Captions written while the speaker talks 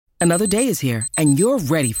Another day is here, and you're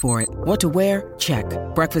ready for it. What to wear? Check.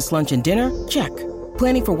 Breakfast, lunch, and dinner? Check.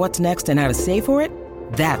 Planning for what's next and how to save for it?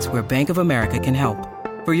 That's where Bank of America can help.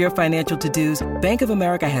 For your financial to-dos, Bank of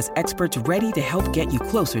America has experts ready to help get you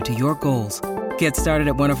closer to your goals. Get started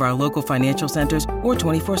at one of our local financial centers or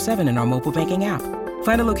 24/7 in our mobile banking app.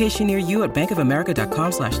 Find a location near you at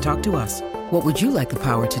bankofamerica.com/talktous. What would you like the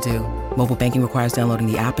power to do? Mobile banking requires downloading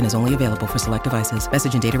the app and is only available for select devices.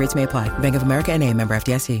 Message and data rates may apply. Bank of America N.A., member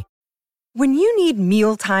FDIC. When you need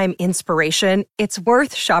mealtime inspiration, it's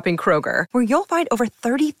worth shopping Kroger, where you'll find over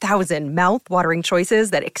 30,000 mouth-watering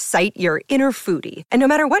choices that excite your inner foodie. And no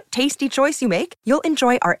matter what tasty choice you make, you'll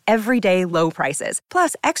enjoy our everyday low prices,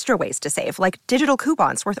 plus extra ways to save, like digital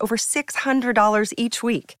coupons worth over $600 each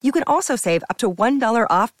week. You can also save up to $1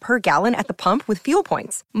 off per gallon at the pump with fuel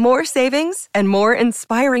points. More savings and more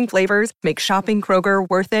inspiring flavors make shopping Kroger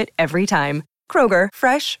worth it every time. Kroger,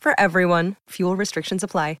 fresh for everyone. Fuel restrictions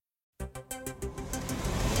apply.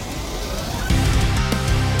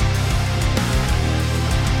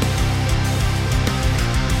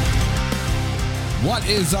 What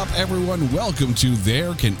is up, everyone? Welcome to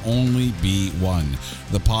There Can Only Be One,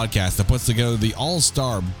 the podcast that puts together the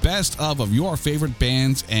all-star best of your favorite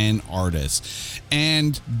bands and artists.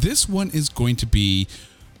 And this one is going to be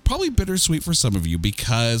probably bittersweet for some of you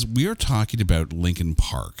because we are talking about Linkin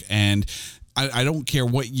Park. And I don't care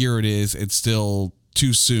what year it is, it's still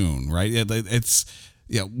too soon, right?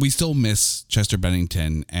 We still miss Chester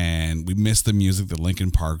Bennington and we miss the music that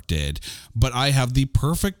Linkin Park did. But I have the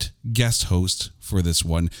perfect guest host for this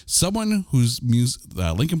one, someone whose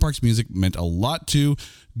Linkin Park's music meant a lot to.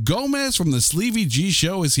 Gomez from the Sleevey G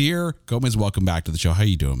Show is here. Gomez, welcome back to the show. How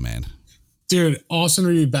you doing, man? Dude, awesome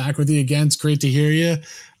to be back with you again. It's great to hear you.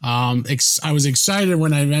 I was excited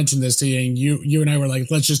when I mentioned this to you, and you and I were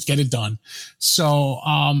like, let's just get it done. So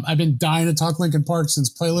I've been dying to talk Linkin Park since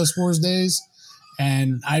Playlist Wars days,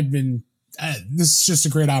 and this is just a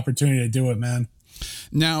great opportunity to do it, man.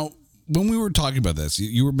 Now, when we were talking about this,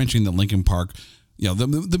 you were mentioning that Linkin Park,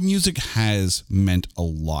 the music has meant a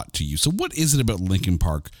lot to you. So what is it about Linkin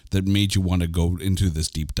Park that made you want to go into this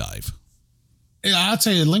deep dive? Yeah, I'll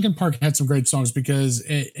tell you, Linkin Park had some great songs because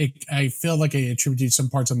I feel like I attributed some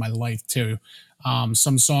parts of my life to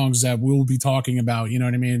some songs that we'll be talking about. You know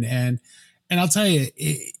what I mean? And I'll tell you,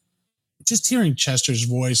 just hearing Chester's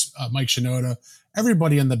voice, Mike Shinoda,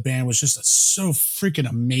 everybody in the band was just so freaking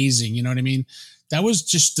amazing. You know what I mean? That was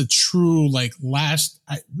just the true, like,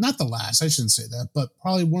 not the last, I shouldn't say that, but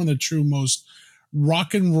probably one of the true most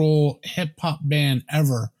rock and roll hip hop band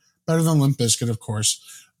ever. Better than Limp Bizkit, of course.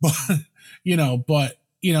 But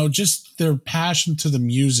just their passion to the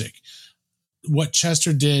music. What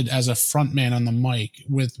Chester did as a frontman on the mic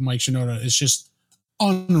with Mike Shinoda is just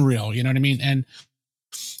unreal. You know what I mean? And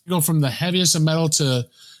go from the heaviest of metal to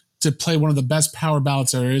play one of the best power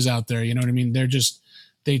ballads there is out there. You know what I mean?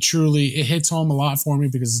 It hits home a lot for me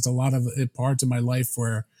because it's a lot of parts of my life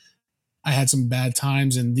where I had some bad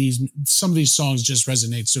times, and some of these songs just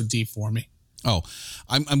resonate so deep for me. Oh,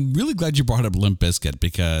 I'm really glad you brought up Limp Bizkit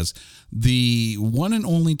because the one and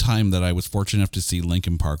only time that I was fortunate enough to see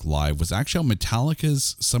Linkin Park live was actually on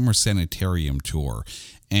Metallica's Summer Sanitarium tour.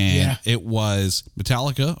 And It was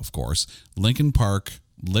Metallica, of course, Linkin Park,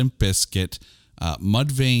 Limp Bizkit,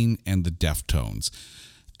 Mudvayne, and the Deftones.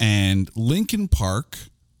 And Linkin Park,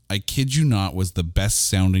 I kid you not, was the best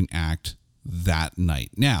sounding act that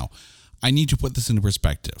night. Now, I need to put this into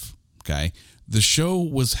perspective, okay? The show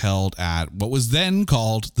was held at what was then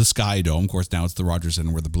called the Sky Dome. Of course, now it's the Rogers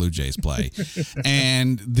Center where the Blue Jays play.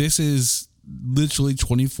 And this is literally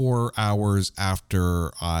 24 hours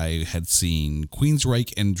after I had seen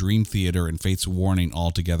Queensryche and Dream Theater and Fates Warning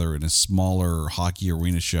all together in a smaller hockey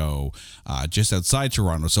arena show just outside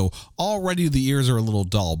Toronto. So already the ears are a little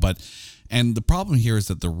dull. And the problem here is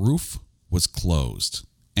that the roof was closed.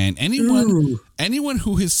 And anyone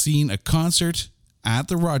who has seen a concert at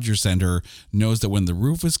the Rogers Center knows that when the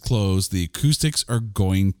roof is closed, the acoustics are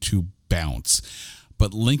going to bounce.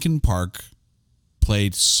 But Linkin Park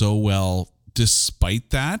played so well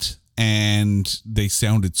despite that, and they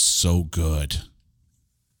sounded so good.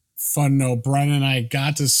 Fun note, Brian and I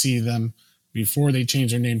got to see them before they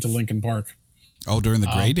changed their name to Linkin Park. Oh, during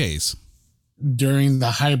the Gray days. During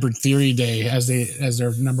the Hybrid Theory day as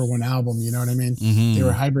their number one album, you know what I mean? Mm-hmm. They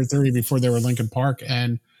were Hybrid Theory before they were Linkin Park,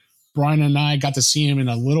 and Brian and I got to see him in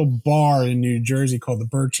a little bar in New Jersey called the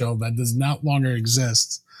Birchill that does not longer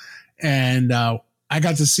exist. And I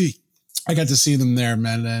got to see them there,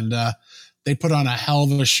 man. And they put on a hell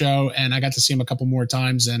of a show, and I got to see them a couple more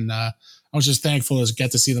times. And I was just thankful to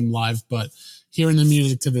get to see them live. But hearing the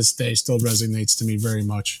music to this day still resonates to me very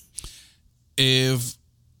much. If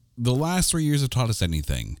the last 3 years have taught us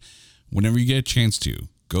anything, whenever you get a chance to,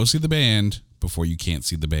 go see the band before you can't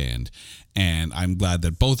see the band. And I'm glad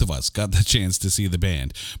that both of us got the chance to see the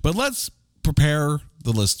band. But let's prepare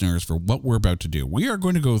the listeners for what we're about to do. We are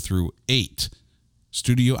going to go through 8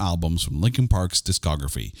 studio albums from Linkin Park's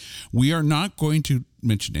discography. We are not going to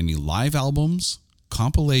mention any live albums,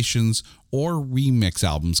 compilations, or remix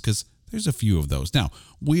albums, because there's a few of those. Now,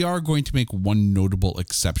 we are going to make one notable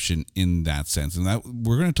exception in that sense, and that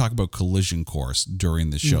we're going to talk about Collision Course during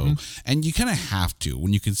the show. And you kind of have to,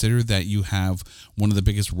 when you consider that you have one of the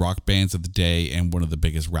biggest rock bands of the day and one of the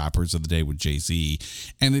biggest rappers of the day with Jay-Z,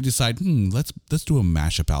 and they decide, let's do a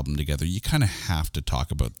mashup album together. You kind of have to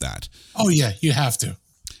talk about that. Oh yeah, you have to.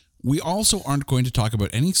 We also aren't going to talk about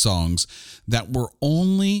any songs that were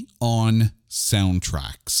only on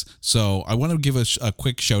soundtracks. So I want to give a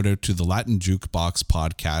quick shout out to the Latin Jukebox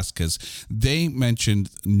podcast, because they mentioned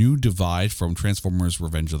New Divide from Transformers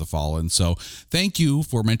Revenge of the Fallen. So thank you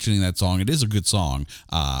for mentioning that song. It is a good song.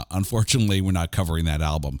 Unfortunately, we're not covering that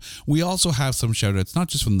album. We also have some shout outs, not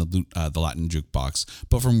just from the Latin Jukebox,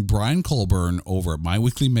 but from Brian Colburn over at My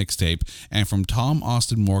Weekly Mixtape, and from Tom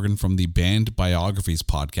Austin Morgan from the Band Biographies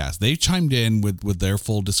podcast. They chimed in with their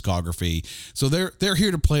full discography. So they're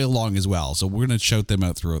here to play along as well. So we're going to shout them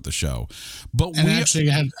out throughout the show. But and I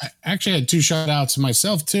actually had 2 shout outs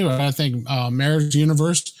myself too. I think Marriage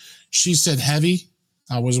Universe, she said Heavy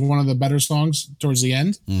was one of the better songs towards the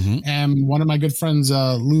end. And one of my good friends,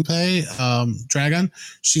 Lupe Dragon,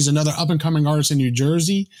 she's another up and coming artist in New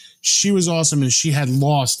Jersey. She was awesome, and she had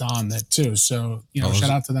Lost on that too. So,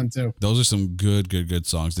 shout out to them too. Those are some good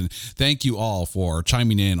songs. And thank you all for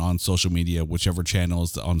chiming in on social media, whichever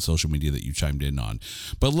channels on social media that you chimed in on.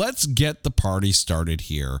 But let's get the party started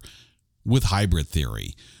here with Hybrid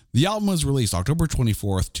Theory. The album was released October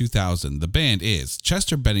 24th, 2000. The band is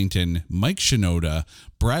Chester Bennington, Mike Shinoda,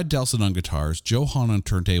 Brad Delson on guitars, Joe Hahn on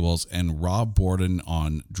turntables, and Rob Borden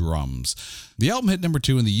on drums. The album hit number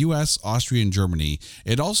 2 in the US, Austria, and Germany.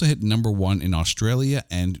 It also hit number 1 in Australia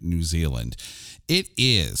and New Zealand. It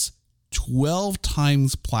is 12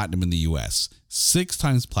 times platinum in the US, 6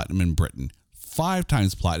 times platinum in Britain, 5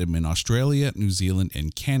 times platinum in Australia, New Zealand,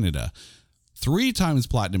 and Canada, 3 times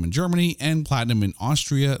platinum in Germany, and platinum in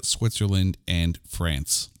Austria, Switzerland, and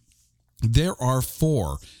France. There are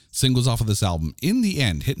 4 singles off of this album. In the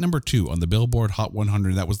end, hit number 2 on the Billboard Hot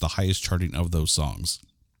 100. That was the highest charting of those songs.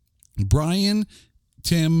 Brian,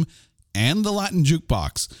 Tim, and the Latin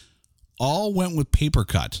Jukebox all went with Paper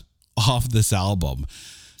Cut off this album.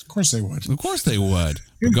 Of course they would. Of course they would.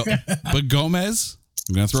 But Gomez,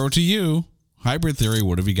 I'm going to throw it to you. Hybrid Theory,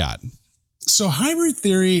 what have you got? So Hybrid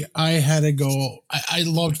Theory, I had to go. I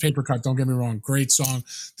loved Paper Cut. Don't get me wrong. Great song.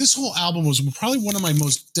 This whole album was probably one of my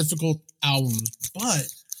most difficult albums, but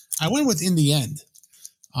I went with In the End.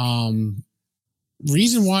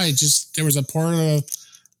 Reason why, there was a part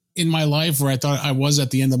in my life where I thought I was at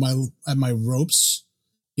the end of my ropes.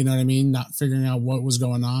 You know what I mean? Not figuring out what was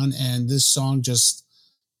going on. And this song just,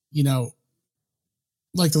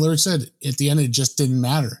 like the lyric said, at the end, it just didn't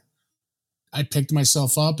matter. I picked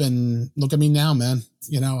myself up, and look at me now, man.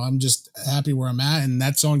 I'm just happy where I'm at, and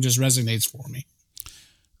that song just resonates for me.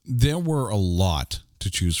 There were a lot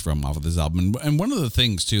to choose from off of this album. And one of the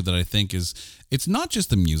things, too, that I think is it's not just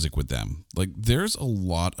the music with them. Like, there's a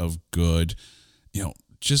lot of good,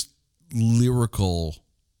 just lyrical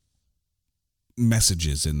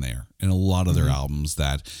messages in there in a lot of their albums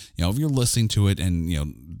that, if you're listening to it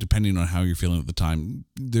and, depending on how you're feeling at the time,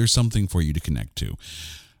 there's something for you to connect to.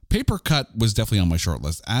 Paper Cut was definitely on my short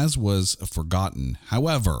list, as was Forgotten.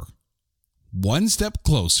 However, One Step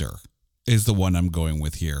Closer is the one I'm going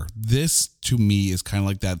with here. This, to me, is kind of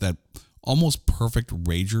like that almost perfect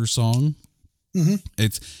Rager song.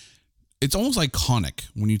 It's almost iconic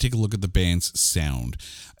when you take a look at the band's sound.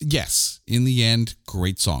 Yes, in the end,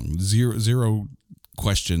 great song. Zero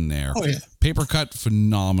question there. Oh, yeah. Paper Cut,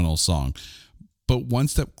 phenomenal song. But One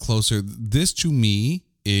Step Closer, this to me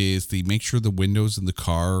is the make sure the windows in the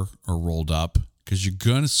car are rolled up, because you're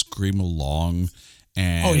going to scream along.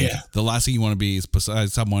 And the last thing you want to be is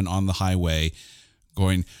beside someone on the highway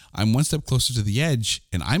going, I'm one step closer to the edge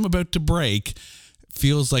and I'm about to brake.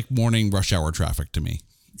 Feels like morning rush hour traffic to me.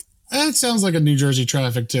 That sounds like a New Jersey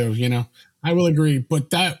traffic too, I will agree.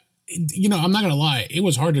 But that, I'm not going to lie. It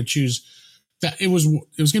was hard to choose. That it was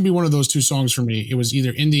going to be one of those 2 songs for me. It was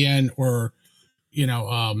either In the End or,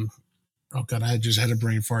 oh God, I just had a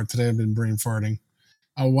brain fart today. I've been brain farting.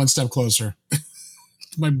 One Step Closer.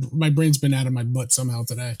 my brain's been out of my butt somehow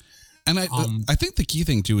today. And I think the key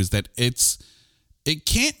thing too is that it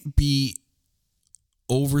can't be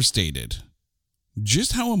overstated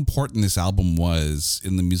just how important this album was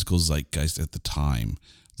in the musical zeitgeist at the time.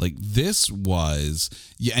 Like this was,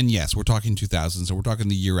 yeah, and yes, we're talking 2000, so we're talking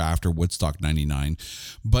the year after Woodstock 99.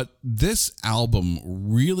 But this album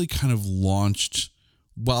really kind of launched,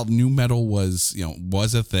 while new metal was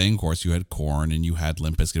a thing. Of course, you had Korn and you had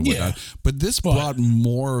Limp Bizkit and whatnot. But this brought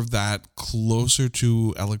more of that closer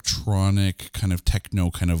to electronic kind of techno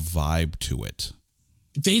kind of vibe to it.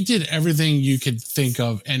 They did everything you could think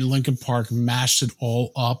of, and Linkin Park mashed it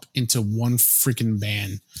all up into one freaking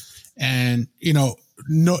band. And,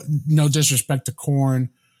 no disrespect to Korn,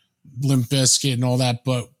 Limp Bizkit and all that,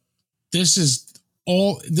 but this is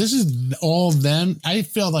all of them. I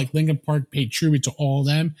feel like Linkin Park paid tribute to all of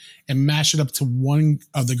them and mashed it up to one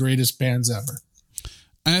of the greatest bands ever.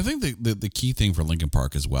 And I think the key thing for Linkin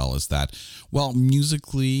Park as well is that, well,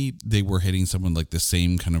 musically, they were hitting someone like the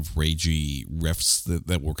same kind of ragey riffs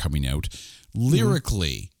that were coming out.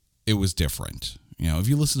 Lyrically, it was different. If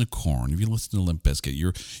you listen to Korn, if you listen to Limp Bizkit,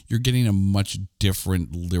 you're getting a much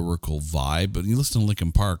different lyrical vibe. But you listen to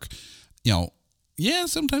Linkin Park,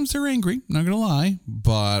 sometimes they're angry, not going to lie.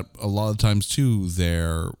 But a lot of times, too,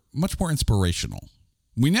 they're much more inspirational.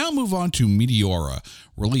 We now move on to Meteora,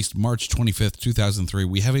 released March 25th, 2003.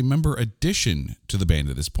 We have a member addition to the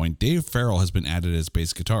band at this point. Dave Farrell has been added as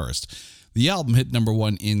bass guitarist. The album hit number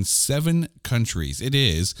 1 in 7 countries. It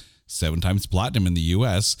is 7 times platinum in the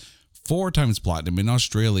US, 4 times platinum in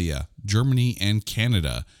Australia, Germany, and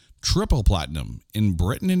Canada, triple platinum in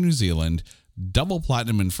Britain and New Zealand, double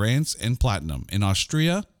platinum in France, and platinum in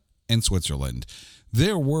Austria and Switzerland.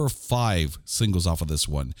 There were 5 singles off of this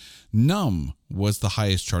one. Numb was the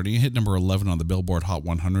highest charting. It hit number 11 on the Billboard Hot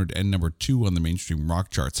 100 and number 2 on the mainstream rock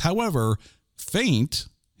charts. However, Faint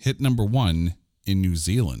hit number 1 in New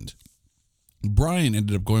Zealand. Brian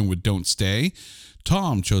ended up going with Don't Stay.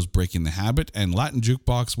 Tom chose Breaking the Habit, and Latin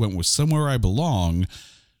Jukebox went with Somewhere I Belong.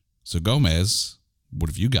 So Gomez, what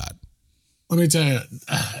have you got? Let me tell you,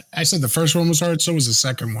 I said the first one was hard, so was the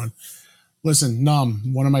second one. Listen,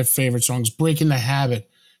 Numb, one of my favorite songs. Breaking the Habit,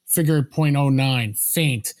 Figure .09,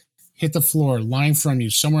 Faint, Hit the Floor, Lying From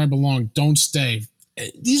You, Somewhere I Belong, Don't Stay.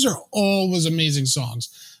 These are always amazing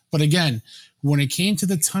songs. But again, when it came to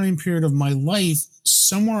the time period of my life,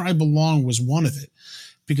 Somewhere I Belong was one of it.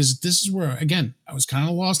 Because this is where, again, I was kind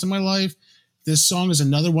of lost in my life. This song is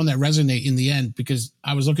another one that resonates in the end because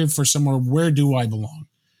I was looking for somewhere, where do I belong?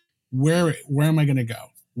 Where am I going to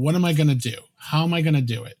go? What am I going to do? How am I going to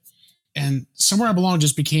do it? And Somewhere I Belong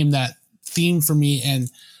just became that theme for me. And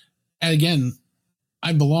again,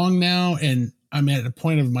 I belong now, and I'm at a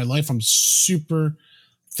point of my life. I'm super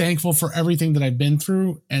thankful for everything that I've been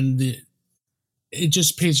through. And it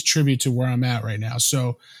just pays tribute to where I'm at right now.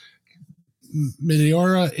 So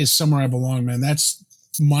Meteora is Somewhere I Belong, man. That's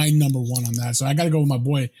my number 1 on that. So I got to go with my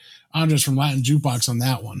boy Andres from Latin Jukebox on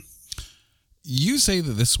that one. You say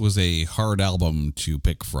that this was a hard album to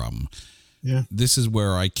pick from. Yeah. This is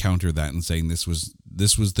where I counter that and saying this was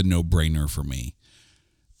the no-brainer for me.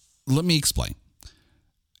 Let me explain.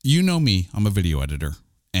 You know me, I'm a video editor.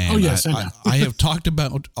 And I have talked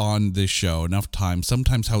about on this show enough times,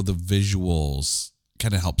 sometimes how the visuals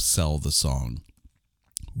kind of help sell the song.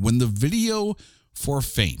 When the video for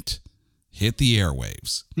Faint hit the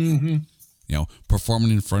airwaves,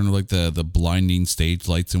 performing in front of like the blinding stage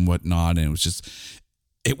lights and whatnot, and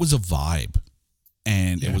it was a vibe.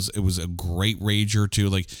 And it was a great rager too.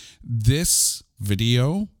 Like, this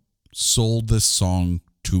video sold this song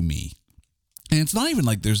to me. And it's not even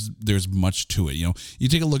like there's much to it. You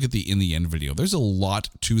take a look at the In the End video. There's a lot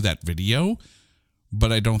to that video,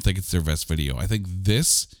 but I don't think it's their best video. I think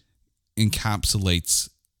this encapsulates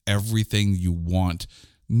everything you want,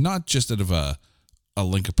 not just out of a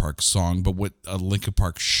Linkin Park song, but what a Linkin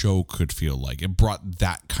Park show could feel like. It brought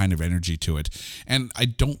that kind of energy to it. And I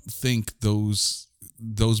don't think those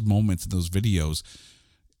moments in those videos,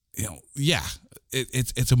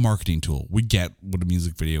 it's a marketing tool. We get what a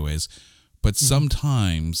music video is, but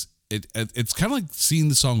sometimes it's kind of like seeing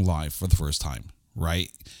the song live for the first time,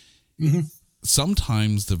 right? Mm-hmm.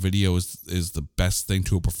 Sometimes the video is the best thing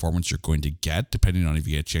to a performance you're going to get, depending on if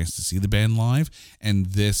you get a chance to see the band live. And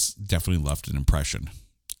this definitely left an impression.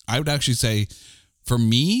 I would actually say, for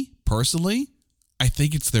me personally, I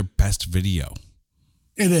think it's their best video.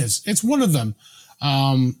 It is. It's one of them.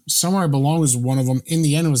 Somewhere I Belong was one of them. In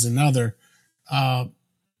the End was another.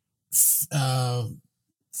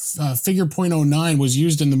 Figure .09 was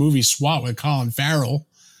used in the movie SWAT with Colin Farrell.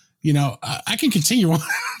 I can continue on.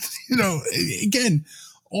 Again,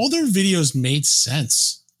 all their videos made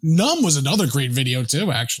sense. Numb was another great video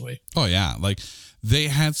too, actually. Oh yeah, like they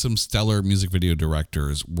had some stellar music video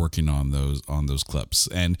directors working on those clips,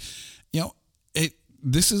 and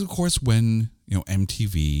this is, of course, when,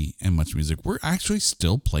 MTV and Much Music were actually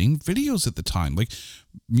still playing videos at the time. Like,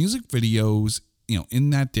 music videos, in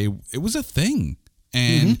that day, it was a thing.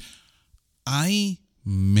 And I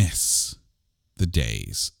miss the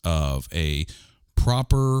days of a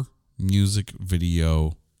proper music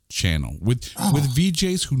video channel with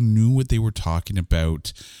VJs who knew what they were talking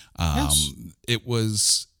about. Yes. It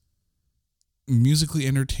was musically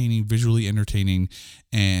entertaining, visually entertaining,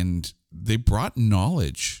 and they brought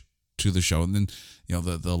knowledge to the show. And then,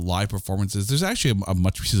 the live performances. There's actually a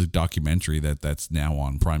Much Music documentary that's now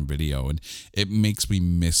on Prime Video, and it makes me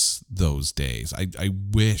miss those days. I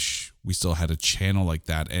wish we still had a channel like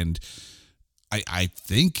that, and I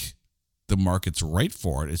think the market's right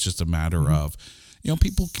for it. It's just a matter of,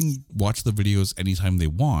 people can watch the videos anytime they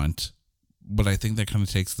want, but I think that kind of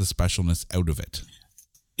takes the specialness out of it.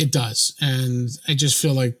 It does. And I just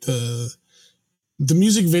feel like the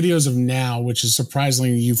music videos of now, which is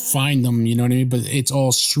surprisingly, you find them, you know what I mean? But it's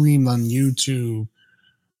all streamed on YouTube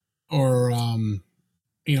or,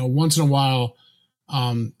 once in a while,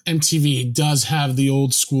 MTV does have the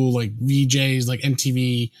old school, like VJs, like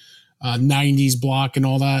MTV 90s block and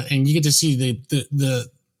all that. And you get to see the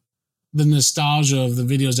nostalgia of the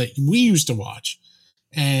videos that we used to watch.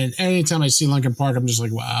 And anytime I see Linkin Park, I'm just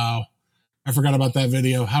like, wow, I forgot about that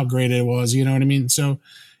video, how great it was. You know what I mean? So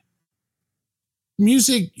the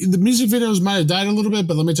music videos might have died a little bit,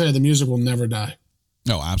 but let me tell you, the music will never die.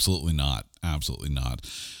 No, absolutely not. Absolutely not.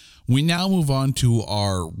 We now move on to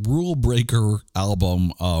our rule breaker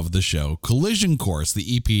album of the show, Collision Course,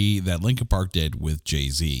 the EP that Linkin Park did with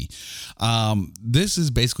Jay-Z. This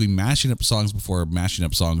is basically mashing up songs before mashing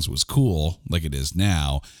up songs was cool, like it is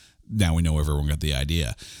now. Now we know everyone got the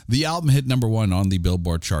idea. The album hit number 1 on the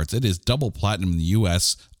Billboard charts. It is double platinum in the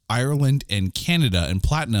US, Ireland, and Canada, and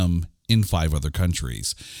platinum in 5 other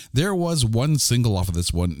countries. There was one single off of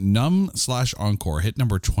this one, Numb/Encore, hit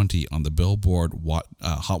number 20 on the Billboard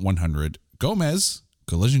Hot 100. Gomez,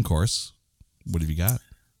 Collision Course. What have you got?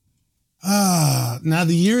 Now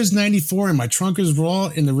the year is 94 and my trunk is raw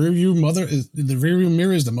in the rearview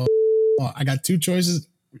mirror is the most. I got 2 choices,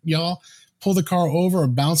 y'all. Pull the car over or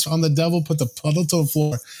bounce on the devil, put the puddle to the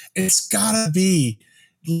floor. It's gotta be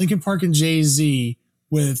Linkin Park and Jay-Z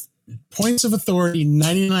with Points of Authority,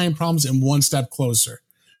 99 Problems, and One Step Closer.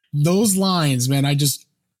 Those lines, man, I just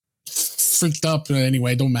freaked up.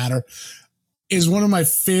 Anyway, don't matter. Is one of my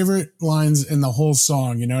favorite lines in the whole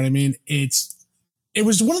song. You know what I mean? It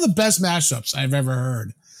was one of the best mashups I've ever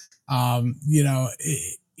heard.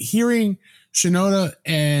 Hearing Shinoda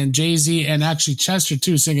and Jay-Z and actually Chester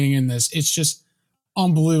too singing in this, it's just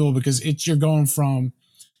unbelievable because you're going from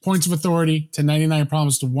Points of Authority to 99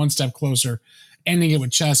 Problems to One Step Closer, ending it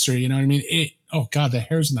with Chester. You know what I mean? Oh God, the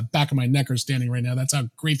hairs in the back of my neck are standing right now. That's how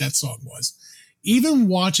great that song was. Even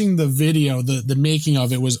watching the video, the making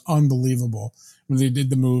of it was unbelievable when they did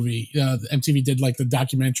the movie. MTV did like the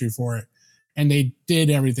documentary for it, and they did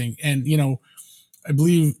everything. And I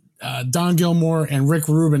believe Don Gilmore and Rick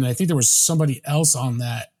Rubin. I think there was somebody else on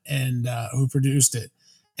that and who produced it.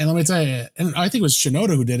 And let me tell you, and I think it was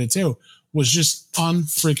Shinoda who did it too. Was just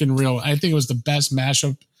unfreaking real. I think it was the best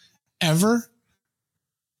mashup ever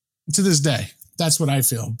to this day. That's what I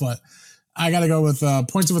feel. But I got to go with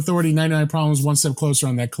Points of Authority, 99 Problems, One Step Closer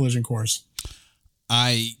on that Collision Course.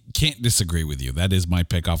 I can't disagree with you. That is my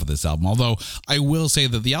pick off of this album. Although I will say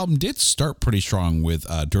that the album did start pretty strong with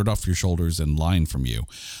Dirt Off Your Shoulders and Line From You.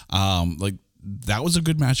 That was a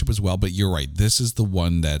good matchup as well. But you're right. This is the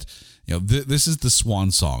one that, this is the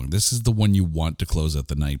swan song. This is the one you want to close out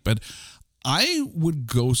the night. But I would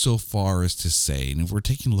go so far as to say, and if we're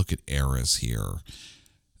taking a look at eras here,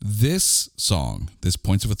 this song, this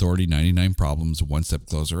Points of Authority, 99 Problems, One Step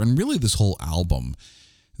Closer, and really this whole album,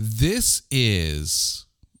 this is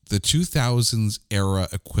the 2000s era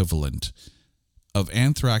equivalent of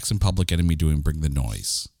Anthrax and Public Enemy doing Bring the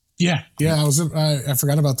Noise. Yeah. I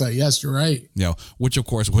forgot about that. Yes, you're right. Which of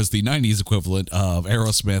course was the 90s equivalent of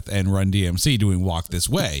Aerosmith and Run DMC doing Walk This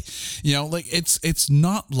Way. It's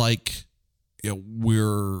not like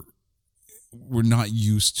we're not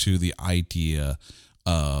used to the idea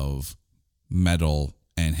of metal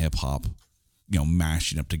and hip hop,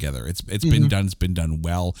 mashing up together. It's been done. It's been done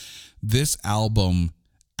well. This album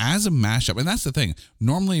as a mashup, and that's the thing.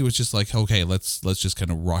 Normally it was just like, okay, let's just kind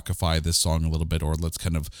of rockify this song a little bit, or let's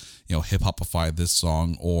kind of hip hopify this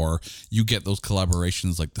song, or you get those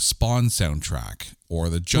collaborations like the Spawn soundtrack or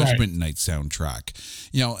the Judgment Night soundtrack.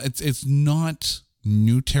 It's not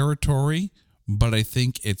new territory, but I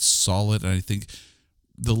think it's solid, and I think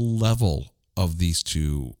the level of these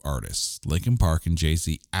two artists, Linkin Park and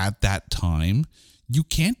Jay-Z, at that time, you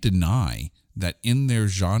can't deny that in their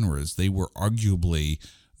genres, they were arguably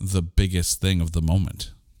the biggest thing of the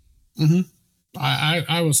moment. Mm-hmm.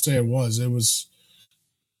 I will say it was. It was.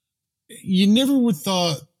 You never would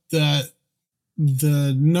thought that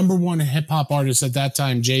the number one hip hop artist at that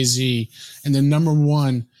time, Jay-Z, and the number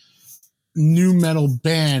one new metal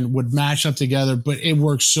band would mash up together, but it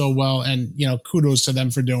worked so well. And, kudos to them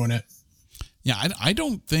for doing it. Yeah, I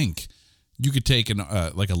don't think you could take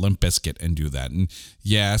like a Limp Bizkit and do that. And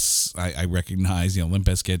yes, I recognize, Limp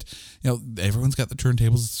Bizkit, everyone's got the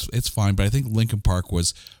turntables. It's fine. But I think Linkin Park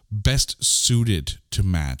was best suited to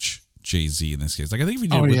match Jay-Z in this case. Like, I think if you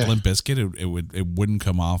did it with Limp Bizkit, it wouldn't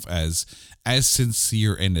come off as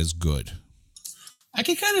sincere and as good. I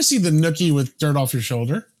can kind of see the Nookie with Dirt Off Your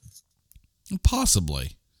Shoulder.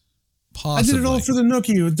 Possibly. I did it all for the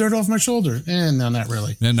Nookie with Dirt Off My Shoulder. And no, not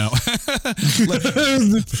really. No.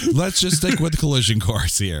 Let's just stick with Collision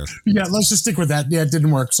Course here. Yeah, let's just stick with that. Yeah, it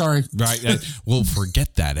didn't work. Sorry. Right. We'll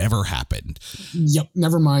forget that ever happened. Yep.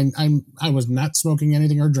 Never mind. I was not smoking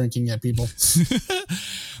anything or drinking yet, people.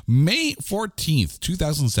 May 14th,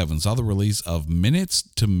 2007 saw the release of Minutes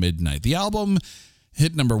to Midnight. The album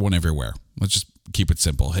hit number one everywhere. Let's just keep it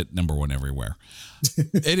simple. Hit number one everywhere.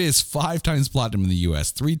 It is 5 times platinum in the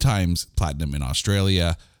US, 3 times platinum in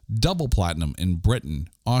Australia, double platinum in Britain,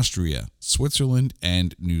 Austria, Switzerland,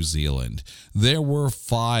 and New Zealand. There were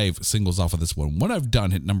 5 singles off of this one. What I've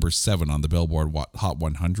Done hit number 7 on the Billboard Hot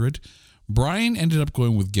 100. Brian ended up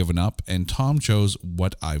going with Given Up, and Tom chose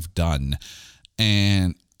What I've Done.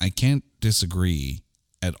 And I can't disagree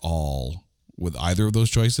at all with either of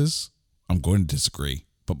those choices. I'm going to disagree.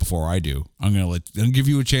 But before I do, I'm going to give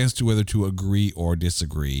you a chance to whether to agree or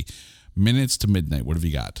disagree. Minutes to Midnight. What have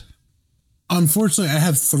you got? Unfortunately, I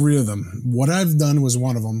have 3 of them. What I've Done was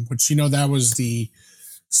one of them, which, that was the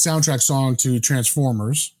soundtrack song to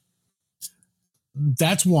Transformers.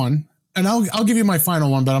 That's one. And I'll give you my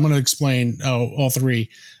final one, but I'm going to explain all 3.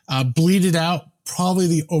 Bleed It Out. Probably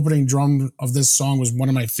the opening drum of this song was one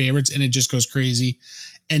of my favorites, and it just goes crazy.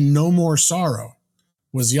 And No More Sorrow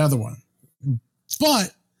was the other one.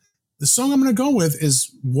 But the song I'm going to go with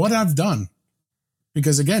is What I've Done.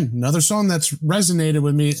 Because again, another song that's resonated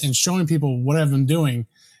with me and showing people what I've been doing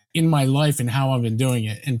in my life and how I've been doing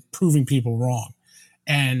it and proving people wrong.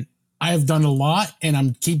 And I have done a lot and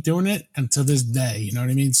I'm keep doing it until this day. You know what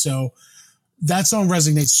I mean? So that song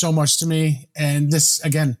resonates so much to me. And this,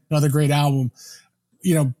 again, another great album.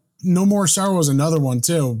 No More Sorrow was another one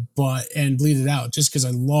too, and Bleed It Out, just because I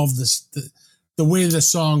love this, the way the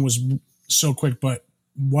song was so quick. But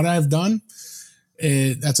What I've Done,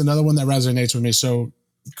 that's another one that resonates with me. So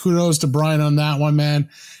kudos to Brian on that one, man.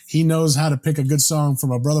 He knows how to pick a good song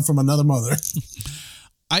from a brother from another mother.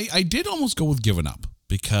 I did almost go with Given Up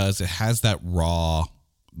because it has that raw,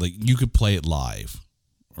 like you could play it live,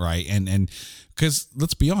 right? And because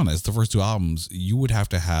let's be honest, the first 2 albums, you would have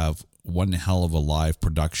to have one hell of a live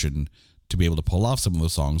production to be able to pull off some of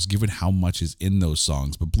those songs, given how much is in those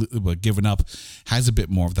songs. But Given Up has a bit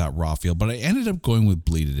more of that raw feel. But I ended up going with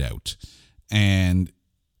Bleed It Out. And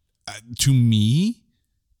to me,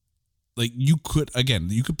 like you could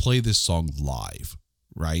play this song live,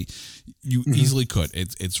 right? You easily could.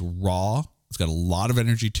 It's raw. It's got a lot of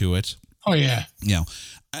energy to it. Oh yeah. And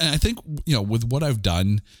I think, with What I've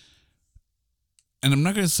Done, and I'm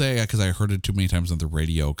not going to say because I heard it too many times on the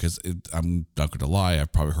radio, because I'm not going to lie,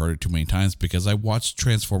 I've probably heard it too many times because I watched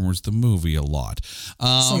Transformers the movie a lot.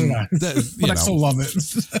 So did I. But I still love it.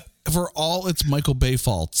 For all its Michael Bay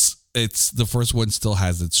faults, it's the first one still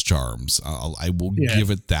has its charms. I will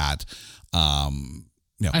give it that.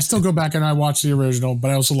 I still go back and I watch the original,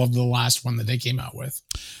 but I also love the last one that they came out with.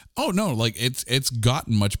 Oh no, like it's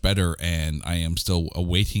gotten much better, and I am still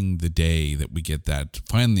awaiting the day that we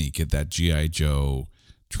finally get that G.I. Joe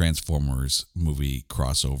Transformers movie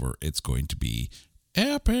crossover. It's going to be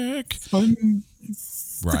epic.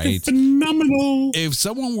 Right? Phenomenal. If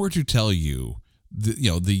someone were to tell you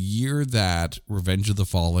the year that Revenge of the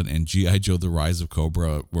Fallen and G.I. Joe The Rise of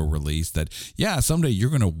Cobra were released, that someday you're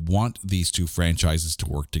going to want these 2 franchises to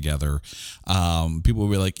work together, people will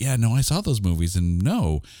be like, I saw those movies, and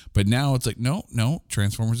no, but now it's like no,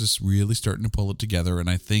 Transformers is really starting to pull it together, and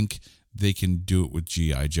I think they can do it with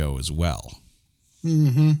G.I. Joe as well.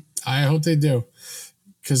 I hope they do,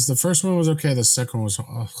 because the first one was okay, the second one was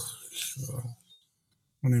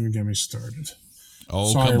don't even get me started.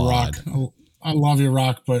 Sorry, come on. Rock. I love you,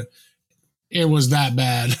 Rock, but it was that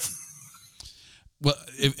bad. Well,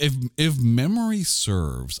 if memory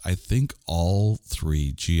serves, I think all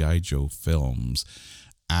 3 G.I. Joe films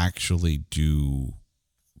actually do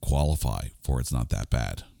qualify for It's Not That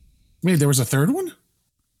Bad. Wait, there was a third one?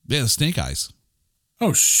 Yeah, Snake Eyes.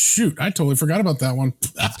 Oh shoot! I totally forgot about that one.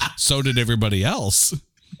 So did everybody else.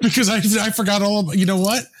 Because I forgot all about, you know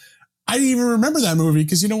what? I didn't even remember that movie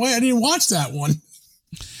because you know what? I didn't watch that one.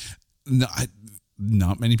 No,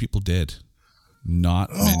 not many people did.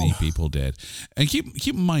 Not many people did. And keep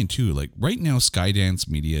in mind too, like right now, Skydance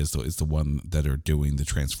Media is the one that are doing the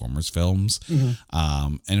Transformers films.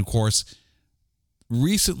 Mm-hmm. And of course,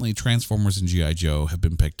 recently Transformers and G.I. Joe have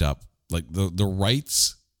been picked up. Like the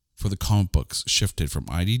rights for the comic books shifted from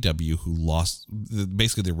IDW, who lost,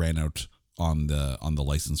 basically they ran out on the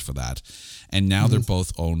license for that, and now they're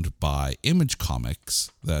both owned by Image Comics,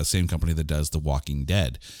 the same company that does The Walking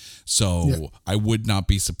Dead. So I would not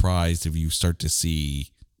be surprised if you start to see,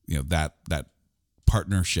 you know, that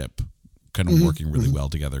partnership kind of working really well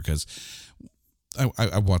together, because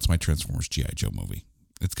I watched my Transformers G.I. Joe movie.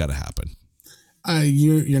 It's got to happen.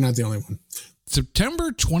 You're not the only one.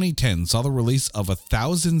 September 2010 saw the release of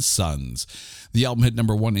 1,000 Suns. The album hit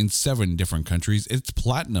number 1 in 7 different countries. It's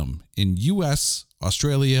platinum in US,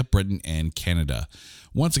 Australia, Britain, and Canada.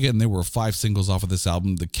 Once again, there were 5 singles off of this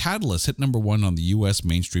album. The Catalyst hit number 1 on the US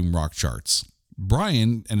mainstream rock charts.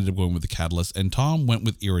 Brian ended up going with The Catalyst, and Tom went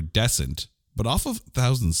with Iridescent. But off of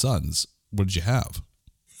 1,000 Suns, what did you have?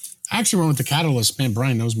 I actually went with The Catalyst. Man,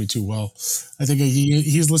 Brian knows me too well. I think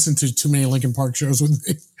he's listened to too many Linkin Park shows with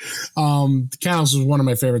me. The Catalyst was one of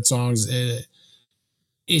my favorite songs.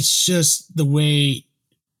 It's just the way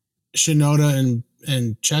Shinoda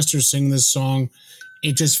and Chester sing this song.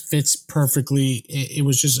 It just fits perfectly. It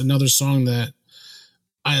was just another song that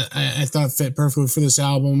I thought fit perfectly for this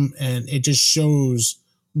album, and it just shows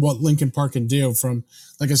what Linkin Park can do. From,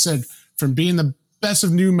 like I said, from being the best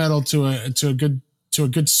of new metal to a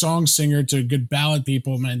good song singer to good ballad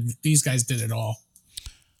people. Man, these guys did it all.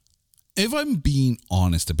 If I'm being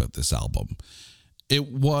honest about this album,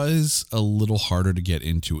 it was a little harder to get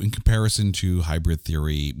into in comparison to Hybrid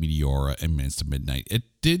Theory, Meteora, and Minutes to Midnight. It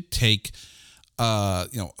did take a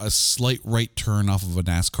slight right turn off of a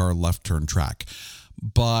NASCAR left turn track,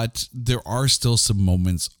 but there are still some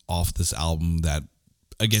moments off this album that,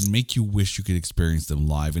 again, make you wish you could experience them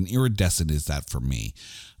live, and Iridescent is that for me.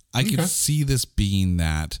 I could see this being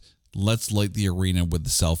that let's light the arena with the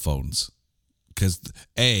cell phones, because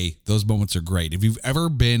those moments are great. If you've ever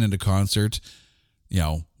been at a concert, you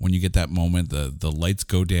know, when you get that moment, the lights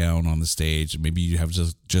go down on the stage, maybe you have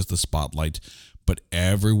just the spotlight, but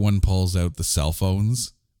everyone pulls out the cell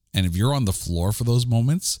phones. And if you're on the floor for those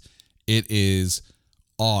moments, it is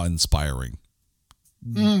awe-inspiring.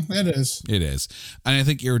 It is. It is. And I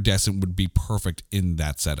think Iridescent would be perfect in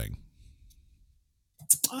that setting.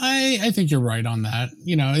 I think you're right on that.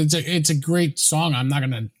 You know, it's a great song. I'm not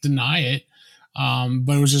going to deny it.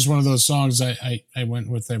 But it was just one of those songs I went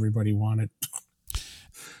with Everybody Wanted.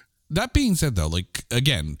 That being said, though, like,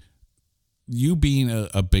 again, you being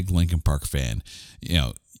a big Linkin Park fan, you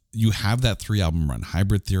know, you have that 3-album run,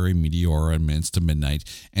 Hybrid Theory, Meteora, and Minutes to Midnight,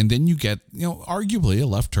 and then you get, you know, arguably a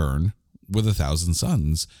left turn with 1,000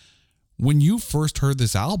 Suns. When you first heard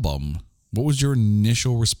this album, what was your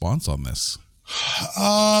initial response on this?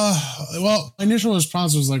 Well, my initial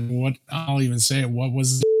response was like, what? I'll even say it. What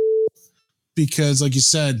was? Because, like you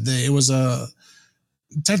said, it was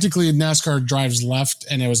technically NASCAR drives left,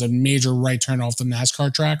 and it was a major right turn off the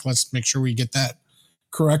NASCAR track. Let's make sure we get that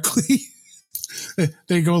correctly.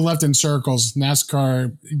 They go left in circles.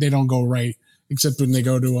 NASCAR, they don't go right, except when they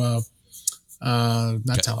go to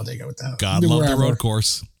not Talladega with that. God love the road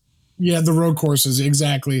course. Yeah, the road courses,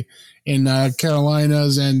 exactly, in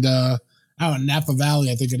Carolinas and out in Napa Valley,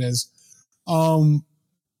 I think it is.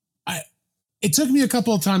 It took me a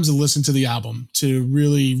couple of times to listen to the album to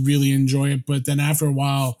really, really enjoy it. But then after a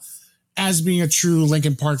while, as being a true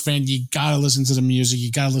Linkin Park fan, you got to listen to the music.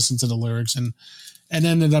 You got to listen to the lyrics. And it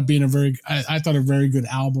ended up being I thought a very good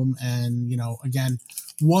album. And, you know, again,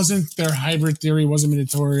 wasn't their Hybrid Theory, wasn't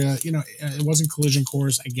Meteora, you know, it wasn't Collision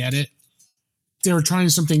Course. I get it. They were trying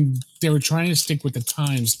to stick with the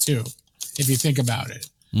times too, if you think about it.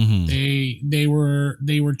 Mm-hmm. They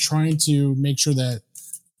were trying to make sure that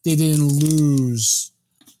they didn't lose.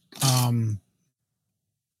 I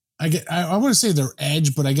want to say their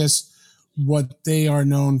edge, but I guess what they are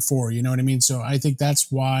known for. You know what I mean? So I think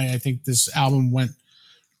that's why I think this album went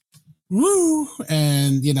woo,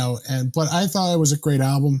 and you know, but I thought it was a great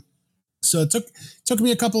album. So it took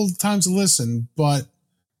me a couple of times to listen, but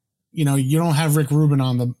you know, you don't have Rick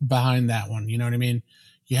Rubin behind that one. You know what I mean?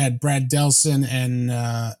 You had Brad Delson and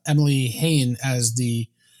Emily Hain as the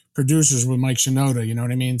producers with Mike Shinoda. You know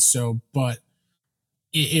what I mean? So, but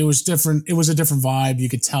it was different. It was a different vibe. You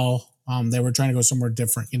could tell they were trying to go somewhere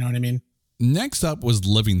different. You know what I mean? Next up was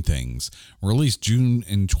Living Things, released June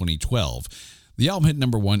in 2012. The album hit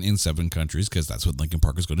number 1 in 7 countries because that's what Linkin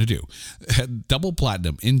Park is going to do. Had double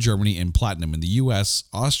platinum in Germany and platinum in the US,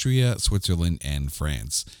 Austria, Switzerland, and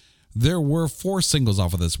France. There were 4 singles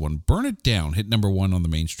off of this one. Burn It Down hit number 1 on the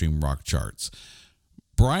mainstream rock charts.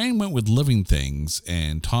 Brian went with Living Things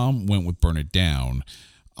and Tom went with Burn It Down.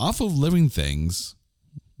 Off of Living Things,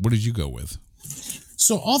 what did you go with?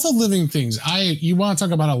 So off of Living Things, you want to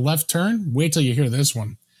talk about a left turn? Wait till you hear this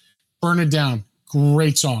one. Burn It Down.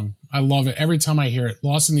 Great song. I love it. Every time I hear it.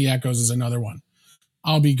 Lost in the Echoes is another one.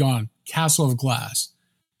 I'll Be Gone. Castle of Glass.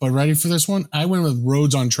 But ready for this one? I went with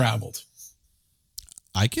Roads Untraveled.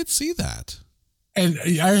 I could see that. And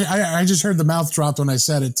I just heard the mouth dropped when I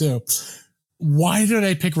said it too. Why did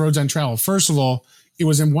I pick Roads Untraveled? First of all, it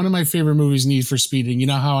was in one of my favorite movies, Need for Speed. And you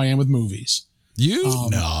know how I am with movies. You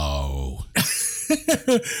know.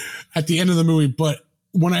 At the end of the movie. But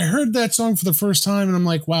when I heard that song for the first time, and I'm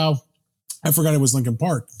like, wow, I forgot it was Linkin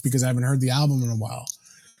Park because I haven't heard the album in a while.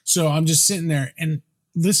 So I'm just sitting there and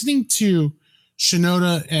listening to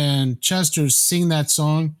Shinoda and Chester sing that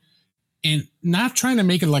song and not trying to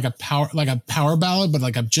make it like a power ballad, but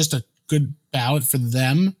just a good ballad for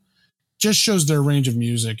them, just shows their range of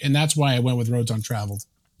music. And that's why I went with Roads Untraveled.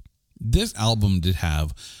 This album did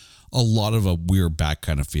have a lot of a weird back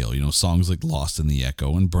kind of feel, songs like Lost in the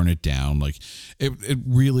Echo and Burn It Down. Like it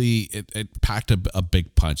really packed a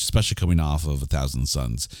big punch, especially coming off of 1,000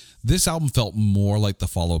 Suns. This album felt more like the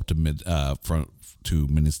follow-up to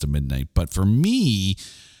Minutes to Midnight. But for me,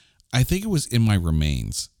 I think it was In My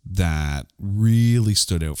Remains that really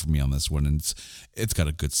stood out for me on this one. And it's got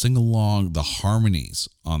a good sing-along. The harmonies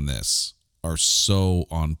on this are so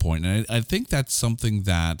on point. And I think that's something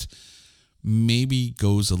that maybe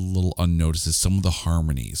goes a little unnoticed, is some of the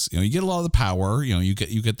harmonies. You get a lot of the power, you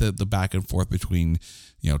get the back and forth between,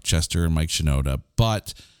 Chester and Mike Shinoda.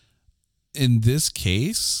 But in this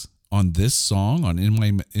case, on this song, on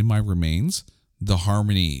In My Remains, the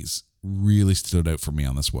harmonies really stood out for me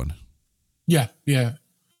on this one. Yeah.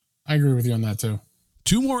 I agree with you on that too.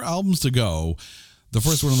 2 more albums to go. The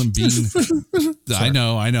first one of them being, I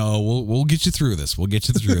know. We'll get you through this.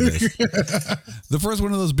 The first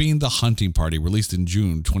one of those being The Hunting Party, released in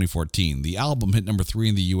June 2014. The album hit number 3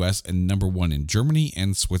 in the US and number 1 in Germany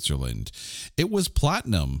and Switzerland. It was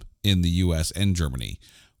platinum in the US and Germany.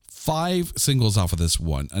 5 singles off of this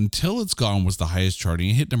one. Until It's Gone was the highest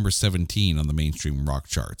charting. It hit number 17 on the mainstream rock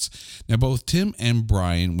charts. Now, both Tim and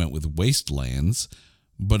Brian went with Wastelands,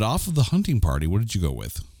 but off of The Hunting Party, what did you go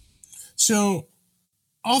with? So,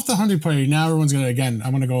 off The Hunting Party, now everyone's going to,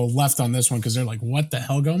 I'm going to go left on this one because they're like, what the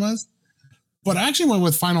hell, Gomez? But I actually went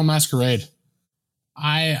with Final Masquerade.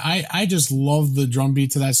 I just love the drum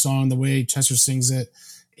beat to that song, the way Chester sings it.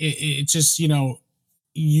 It just, you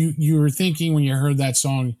were thinking when you heard that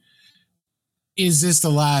song, is this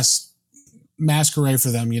the last Masquerade for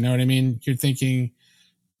them? You know what I mean? You're thinking,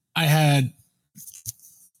 I had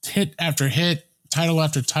hit after hit, title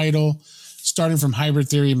after title, starting from Hybrid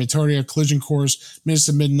Theory, Materia, Collision Course, Minutes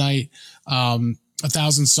to Midnight,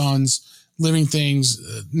 1,000 Suns, Living Things,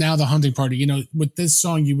 now The Hunting Party. With this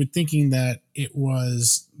song, you were thinking that it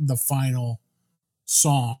was the final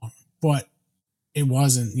song, but it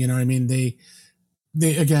wasn't. You know what I mean? They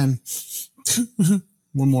again,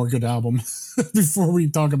 one more good album before we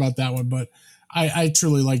talk about that one. But I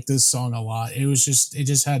truly like this song a lot. It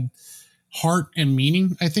just had heart and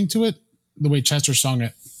meaning, I think, to it, the way Chester sung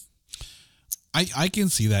it. I can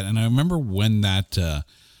see that. And I remember when that,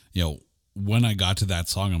 when I got to that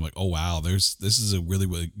song, I'm like, oh, wow, this is a really,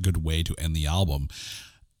 really good way to end the album.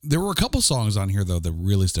 There were a couple songs on here, though, that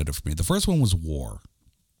really stood out for me. The first one was War.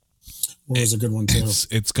 War was a good one, too.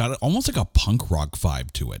 It's got almost like a punk rock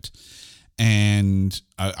vibe to it. And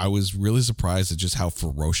I was really surprised at just how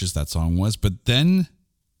ferocious that song was. But then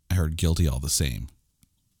I heard Guilty All the Same.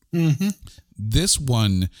 Mm-hmm. This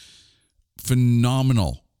one,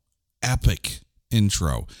 phenomenal, epic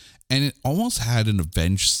intro, and it almost had an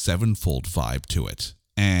Avenged Sevenfold vibe to it.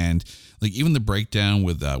 And like even the breakdown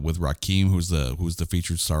with Rakim, who's the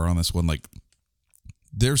featured star on this one, like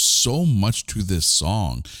there's so much to this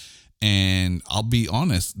song. And I'll be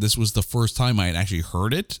honest, this was the first time I had actually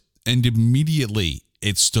heard it, and immediately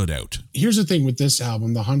it stood out. Here's the thing with this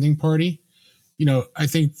album, The Hunting Party. I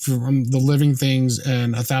think from The Living Things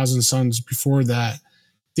and 1,000 Suns before that,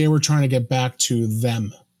 they were trying to get back to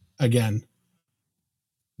them again.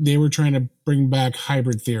 They were trying to bring back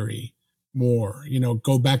Hybrid Theory more,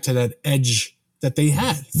 go back to that edge that they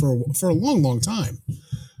had for a long, long time.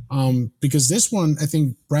 Because this one, I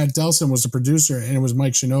think Brad Delson was the producer and it was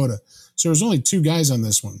Mike Shinoda. So there was only 2 guys on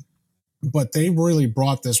this one, but they really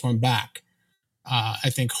brought this one back.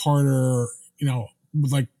 I think harder,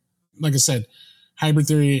 like I said, Hybrid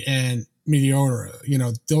Theory and Meteora. You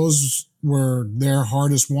know, those were their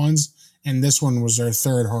hardest ones, and this one was their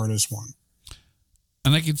third hardest one.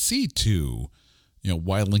 And I could see too,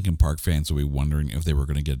 why Linkin Park fans would be wondering if they were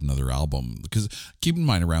going to get another album. Because keep in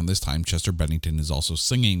mind, around this time, Chester Bennington is also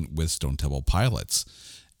singing with Stone Temple Pilots.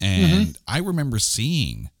 And I remember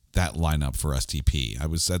seeing that lineup for STP. I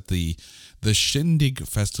was at the Shindig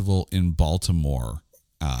Festival in Baltimore.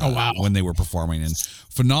 When they were performing, and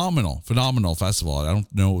phenomenal festival. I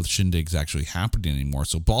don't know if Shindig's actually happening anymore.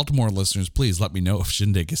 So Baltimore listeners, please let me know if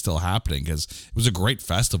Shindig is still happening, because it was a great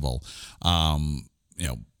festival.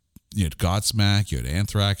 You had Godsmack, you had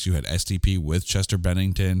Anthrax, you had STP with Chester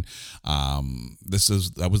Bennington.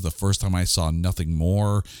 That was the first time I saw Nothing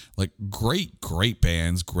More. Like great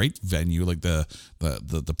bands, great venue. Like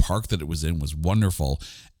the park that it was in was wonderful.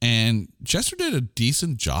 And Chester did a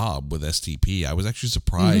decent job with STP. I was actually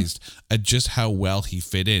surprised at just how well he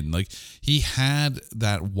fit in. Like he had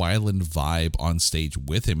that Weiland vibe on stage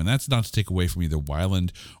with him. And that's not to take away from either Weiland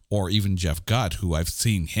or even Jeff Gutt, who I've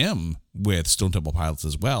seen him with Stone Temple Pilots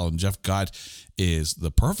as well. And Jeff Gutt is the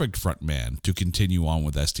perfect front man to continue on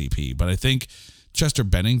with STP. But I think Chester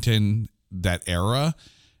Bennington, that era,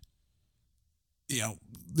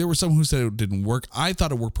 there were some who said it didn't work. I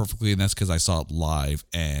thought it worked perfectly, and that's because I saw it live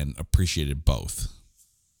and appreciated both.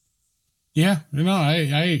 Yeah,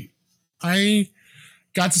 I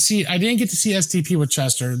got to see. I didn't get to see STP with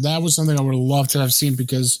Chester. That was something I would have loved to have seen,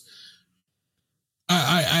 because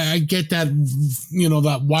I get that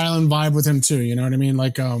that Weiland vibe with him too. You know what I mean?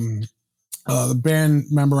 Like the band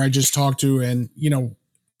member I just talked to, and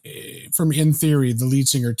from In Theory, the lead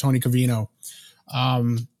singer Tony Cavino.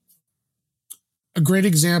 A great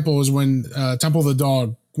example is when Temple of the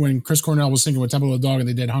Dog, when Chris Cornell was singing with Temple of the Dog and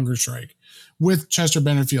they did Hunger Strike with Chester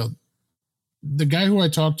Bennington. The guy who I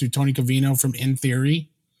talked to, Tony Cavino from In Theory,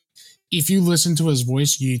 if you listen to his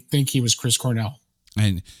voice, you think he was Chris Cornell.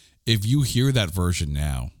 And if you hear that version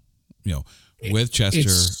now, with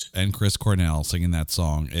Chester and Chris Cornell singing that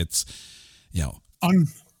song, it's,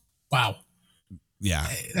 wow. Yeah.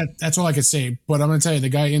 That's all I could say. But I'm going to tell you, the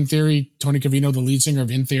guy In Theory, Tony Cavino, the lead singer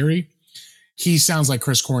of In Theory, he sounds like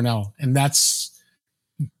Chris Cornell. And that's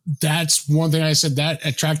one thing I said that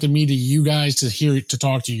attracted me to you guys, to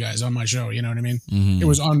talk to you guys on my show. You know what I mean?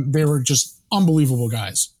 Mm-hmm. They were just unbelievable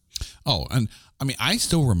guys. Oh, and I mean, I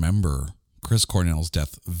still remember Chris Cornell's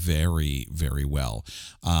death very, very well.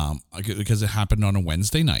 Because it happened on a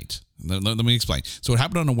Wednesday night. Let me explain. So it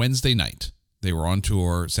happened on a Wednesday night. They were on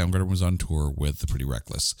tour. Soundgarden was on tour with the Pretty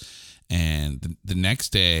Reckless. And the next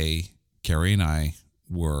day, Carrie and I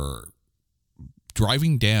were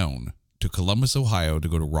driving down to Columbus, Ohio to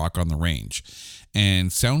go to Rock on the Range. And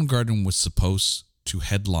Soundgarden was supposed to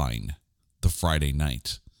headline the Friday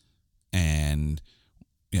night. And,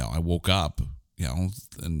 I woke up,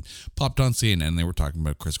 and popped on CNN and they were talking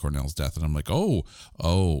about Chris Cornell's death. And I'm like, oh.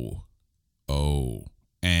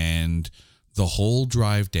 And the whole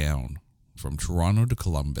drive down from Toronto to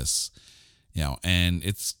Columbus, and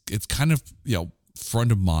it's kind of,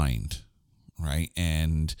 front of mind, right?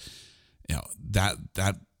 And,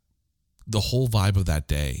 that the whole vibe of that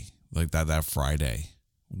day, like that Friday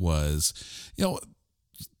was,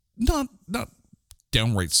 not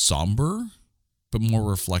downright somber, but more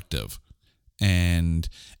reflective. And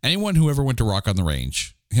anyone who ever went to Rock on the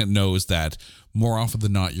Range knows that more often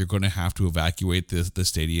than not, you're going to have to evacuate the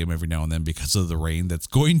stadium every now and then because of the rain that's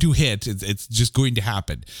going to hit. It's just going to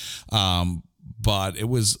happen. But it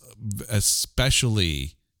was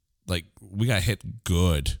especially like we got hit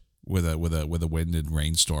good with a wind and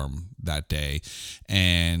rainstorm that day,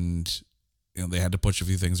 and they had to push a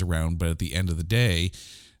few things around. But at the end of the day,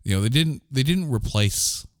 they didn't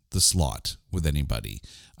replace the slot with anybody.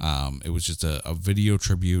 It was just a video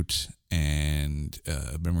tribute, and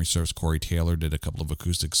memory serves, Corey Taylor did a couple of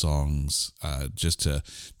acoustic songs just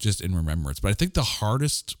in remembrance. But I think the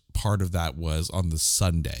hardest part of that was on the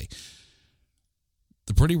Sunday.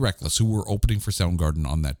 The Pretty Reckless, who were opening for Soundgarden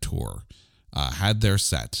on that tour, had their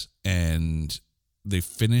set, and they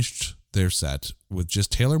finished their set with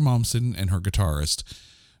just Taylor Momsen and her guitarist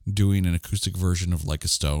doing an acoustic version of Like a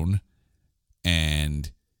Stone,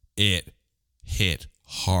 and it hit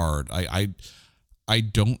hard. I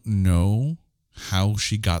don't know how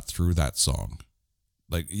she got through that song.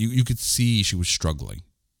 Like you could see she was struggling,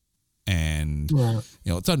 and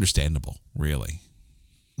it's understandable, really.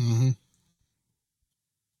 Mm-hmm.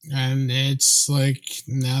 And it's like,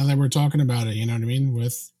 now that we're talking about it, you know what I mean?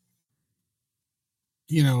 With,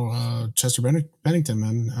 Chester Bennington,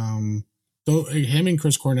 man. Though him and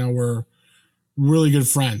Chris Cornell were really good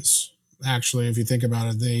friends, actually, if you think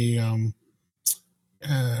about it. They,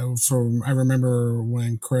 I remember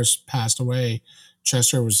when Chris passed away,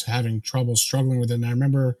 Chester was having trouble struggling with it. And I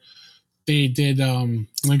remember they did,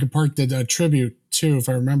 Linkin Park did a tribute too, if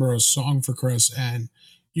I remember, a song for Chris. And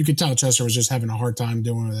you could tell Chester was just having a hard time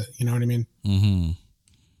doing with it. You know what I mean? Mm-hmm.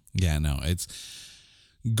 Yeah, no, it's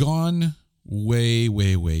gone way,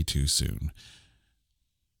 way, way too soon.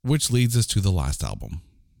 Which leads us to the last album,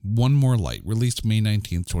 One More Light, released May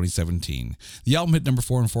 19th, 2017. The album hit number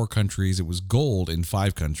 4 in 4 countries. It was gold in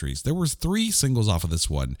 5 countries. There were 3 singles off of this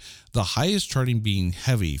one, the highest charting being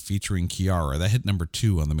Heavy, featuring Kiara. That hit number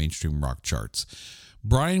 2 on the mainstream rock charts.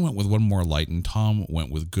 Brian went with One More Light, and Tom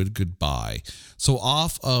went with Good Goodbye. So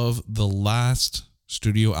off of the last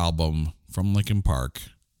studio album from Linkin Park,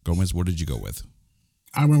 Gomez, what did you go with?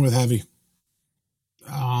 I went with Heavy.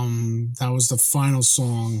 That was the final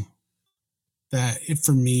song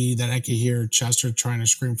for me that I could hear Chester trying to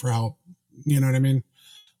scream for help. You know what I mean?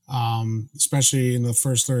 Especially in the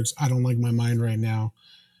first lyrics, I don't like my mind right now.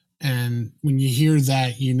 And when you hear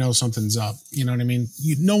that, you know something's up. You know what I mean?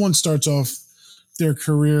 No one starts off their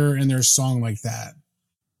career and their song like that.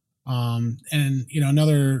 And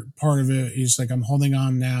another part of it is like, I'm holding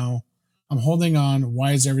on now. I'm holding on.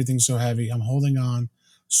 Why is everything so heavy? I'm holding on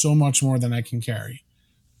so much more than I can carry.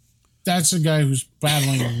 That's a guy who's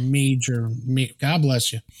battling God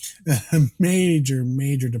bless you,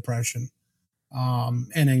 major depression,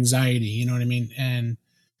 and anxiety. You know what I mean? And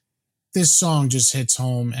this song just hits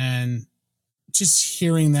home, and just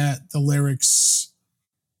hearing that, the lyrics,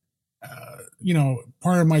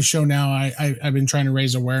 part of my show now, I've been trying to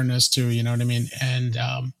raise awareness to, you know what I mean? And,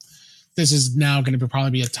 this is now going to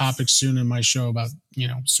probably be a topic soon in my show about,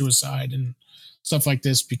 suicide and stuff like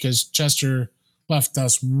this, because Chester left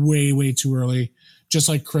us way, way too early, just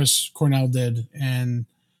like Chris Cornell did. And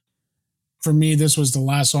for me, this was the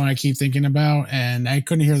last song I keep thinking about, and I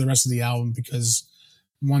couldn't hear the rest of the album because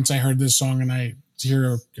once I heard this song and I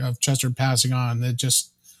hear of Chester passing on,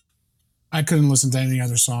 I couldn't listen to any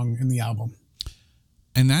other song in the album.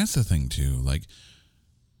 And that's the thing too. Like,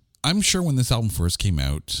 I'm sure when this album first came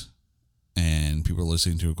out and people were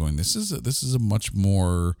listening to it going, this is a much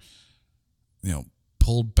more,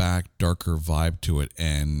 pulled back, darker vibe to it.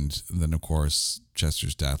 And then of course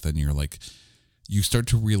Chester's death, and you're like, you start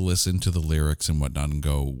to re-listen to the lyrics and whatnot and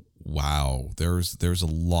go, wow, there's a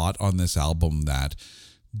lot on this album that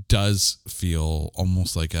does feel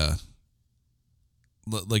almost like an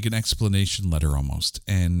explanation letter almost.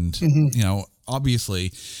 And,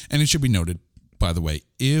 obviously, and it should be noted, by the way,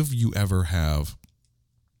 if you ever have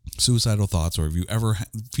suicidal thoughts, or if you ever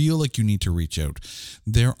feel like you need to reach out,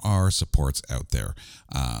 there are supports out there.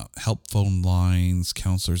 Help phone lines,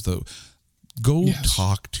 counselors, go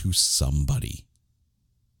talk to somebody,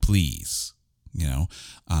 please. The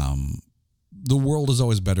world is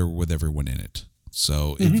always better with everyone in it.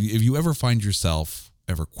 So if you ever find yourself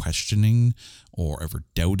ever questioning or ever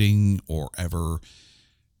doubting or ever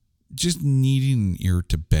just needing an ear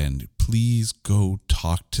to bend, please go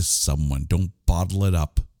talk to someone. Don't bottle it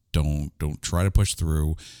up. Don't try to push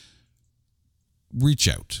through. Reach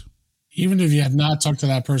out. Even if you have not talked to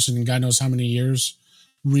that person in God knows how many years,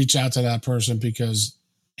 reach out to that person, because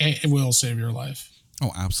it will save your life.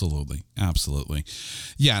 Oh, absolutely. Absolutely.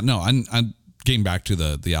 Yeah, no, I'm getting back to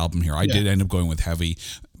the album here. I did end up going with Heavy.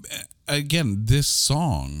 Again, this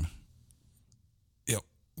song,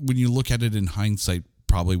 when you look at it in hindsight,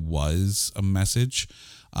 probably was a message.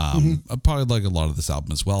 Probably like a lot of this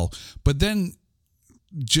album as well. But then,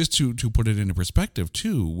 just to put it into perspective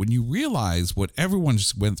too, when you realize what everyone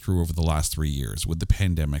just went through over the last 3 years with the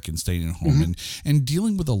pandemic and staying at home and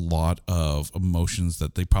dealing with a lot of emotions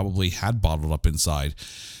that they probably had bottled up inside,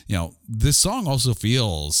 this song also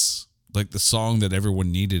feels like the song that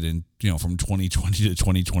everyone needed in, from 2020 to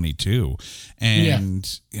 2022.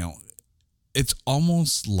 And, it's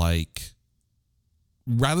almost like,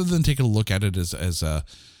 rather than taking a look at it as a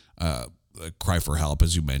cry for help,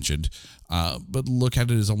 as you mentioned, but look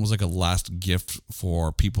at it as almost like a last gift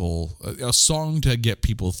for people, a song to get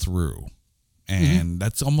people through. And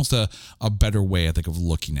that's almost a better way, I think, of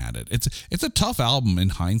looking at it. It's a tough album in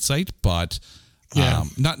hindsight, but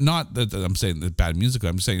not that I'm saying the bad music.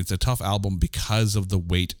 I'm saying it's a tough album because of the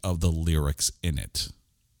weight of the lyrics in it.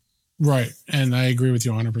 Right. And I agree with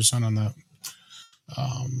you 100% on that.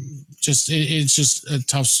 It's just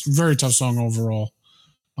a very tough song overall.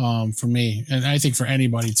 For me, and I think for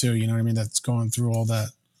anybody too, you know what I mean, that's going through all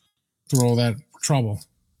that trouble.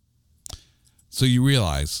 So you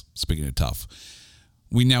realize, speaking of tough,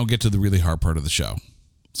 we now get to the really hard part of the show.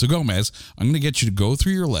 So Gomez, I'm going to get you to go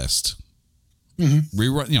through your list, run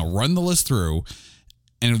the list through,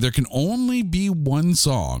 and if there can only be one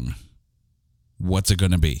song, What's it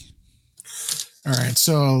going to be? All right,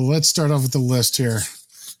 so let's start off with the list here.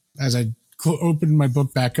 As I opened my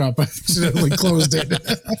book back up, I accidentally closed it.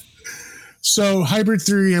 So Hybrid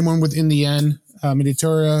Theory, I went with In the End.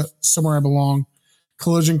 Meditaria, Somewhere I Belong.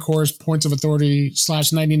 Collision Course, Points of Authority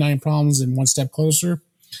 / 99 Problems and One Step Closer.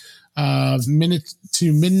 Minute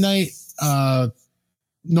to Midnight,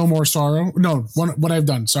 No More Sorrow. No, What I've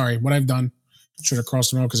Done. Sorry, What I've Done. Should have crossed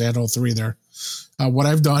them out because I had all three there. What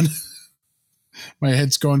I've Done. My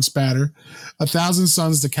head's going spatter. 1,000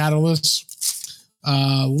 Suns, The Catalyst.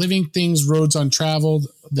 Living Things, Roads Untraveled.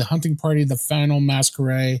 The Hunting Party, The Final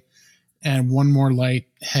Masquerade. And One More Light,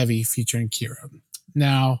 Heavy, featuring Kira.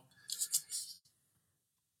 Now,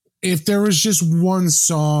 if there was just one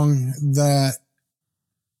song that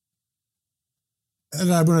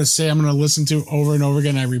I'm going to say I'm going to listen to over and over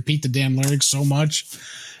again, I repeat the damn lyrics so much,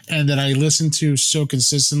 and that I listen to so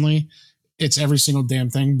consistently, it's every single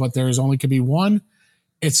damn thing, but there is only could be one.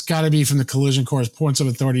 It's got to be from the Collision Course, Points of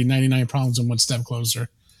Authority, 99 Problems and One Step Closer.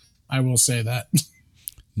 I will say that.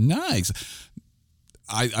 Nice.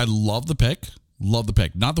 I love the pick. Love the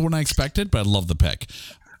pick. Not the one I expected, but I love the pick.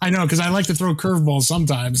 I know, because I like to throw curveballs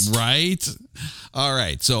sometimes. Right? All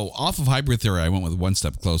right. So off of Hybrid Theory, I went with One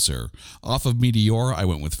Step Closer. Off of Meteor, I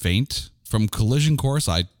went with Faint. From Collision Course,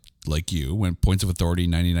 I, like you, went Points of Authority,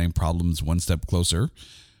 99 Problems, One Step Closer.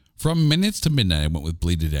 From Minutes to Midnight, I went with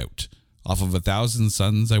Bleed It Out. Off of 1,000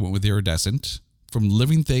 Suns, I went with Iridescent. From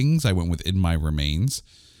Living Things, I went with In My Remains.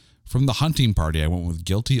 From The Hunting Party, I went with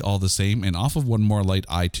Guilty All the Same. And off of One More Light,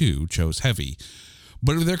 I too chose Heavy.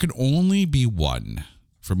 But if there could only be one,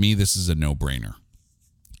 for me, this is a no-brainer.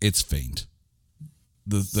 It's Faint.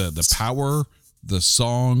 The power, the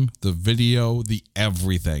song, the video, the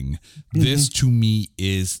everything. Mm-hmm. This to me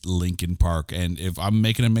is Linkin Park. And if I'm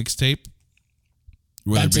making a mixtape,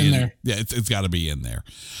 that's in there. Yeah, it's got to be in there.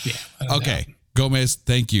 Yeah. Okay, Gomez,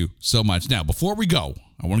 thank you so much. Now, before we go,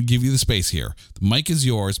 I want to give you the space here. The mic is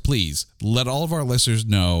yours. Please let all of our listeners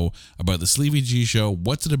know about the Sleevy G Show.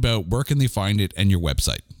 What's it about? Where can they find it? And your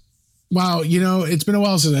website. Wow, it's been a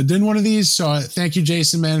while since I did one of these, so thank you,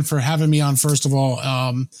 Jason, man, for having me on, first of all.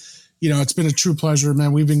 It's been a true pleasure,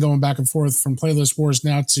 man. We've been going back and forth from Playlist Wars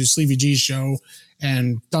now to Sleevy G Show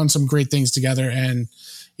and done some great things together. And,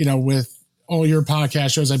 with all your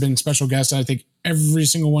podcast shows, I've been special guest, I think every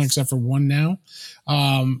single one except for one now.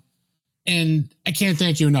 And I can't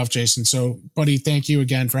thank you enough, Jason. So, buddy, thank you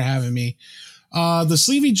again for having me. The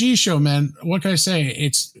Sleevy G Show, man, what can I say?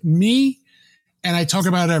 It's me, and I talk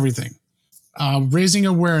about everything. Raising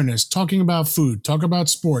awareness, talking about food, talk about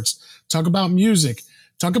sports, talk about music,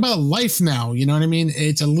 talk about life now. You know what I mean?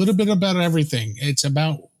 It's a little bit about everything. It's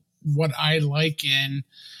about what I like and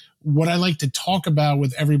what I like to talk about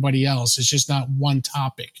with everybody else. It's just not one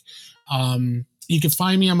topic. You can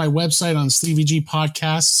find me on my website on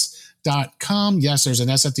sleevygpodcasts.com. Yes, there's an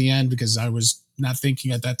S at the end because I was not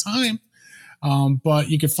thinking at that time. But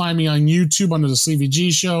you can find me on YouTube under the Sleevy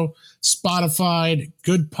G Show, Spotify,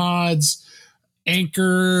 Good Pods,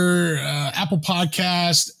 Anchor, Apple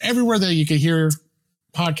Podcast, everywhere that you can hear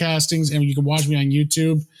podcastings, and you can watch me on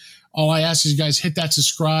YouTube. All I ask is you guys hit that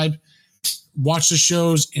subscribe, watch the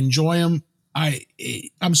shows, enjoy them.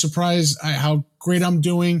 I'm surprised how great I'm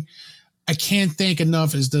doing. I can't thank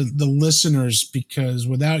enough is the listeners, because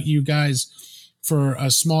without you guys, for a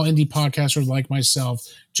small indie podcaster like myself,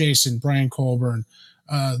 Jason, Brian Colburn,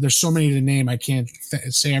 there's so many to name. I can't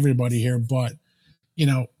say everybody here, but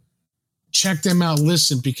check them out,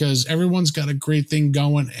 listen, because everyone's got a great thing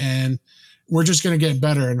going, and we're just going to get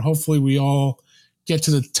better. And hopefully we all get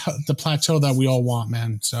to the plateau that we all want,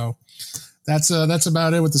 man. So that's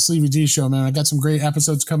about it with the Sleevy G Show, man. I got some great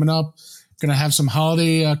episodes coming up. Going to have some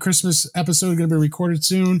holiday Christmas episode going to be recorded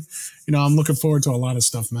soon. I'm looking forward to a lot of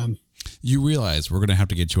stuff, man. You realize we're going to have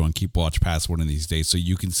to get you on Keep Watch Pass one of these days so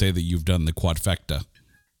you can say that you've done the quadfecta.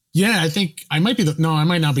 Yeah, I think I might be I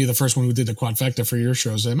might not be the first one who did the quadfecta for your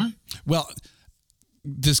shows, am I? Well,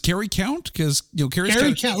 does Carrie count? Because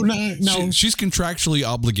Carrie count. No, she's contractually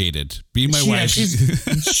obligated. Be my wife.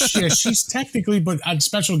 She's technically, but on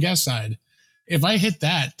special guest side, if I hit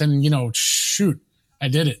that, then shoot, I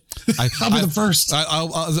did it. I'll be the first. I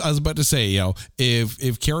was about to say,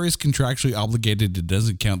 if Carrie is contractually obligated, it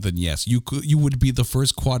doesn't count. Then yes, you would be the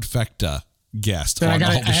first quadfecta guest then on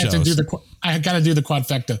all the shows. I got to do the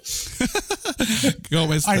quadfecta.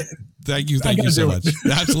 Gomez, thank you so much.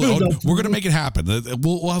 Absolutely, we're gonna make it happen.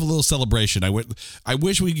 We'll have a little celebration. I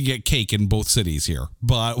wish we could get cake in both cities here,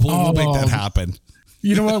 but we'll make that happen.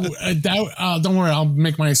 You know what? Don't worry. I'll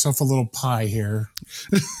make myself a little pie here.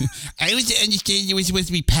 I was to understand you were supposed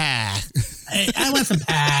to be pie. I want some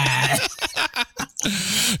pie.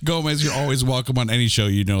 Gomez, you're always welcome on any show,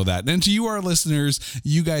 you know that. And to you, our listeners,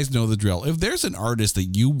 you guys know the drill. If there's an artist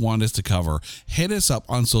that you want us to cover, hit us up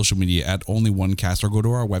on social media at OnlyOneCast or go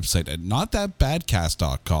to our website at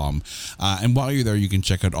notthatbadcast.com. And while you're there, you can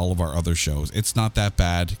check out all of our other shows. It's Not That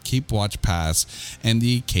Bad, Keep Watch Pass, and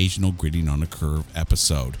the occasional Gritting on a Curve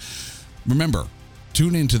episode. Remember,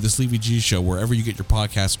 tune into the Sleepy G Show wherever you get your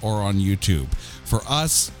podcasts or on YouTube. For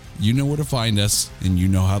us, you know where to find us, and you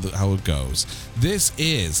know how it goes. This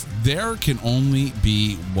is There Can Only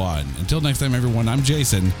Be One. Until next time, everyone, I'm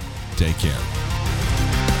Jason. Take care.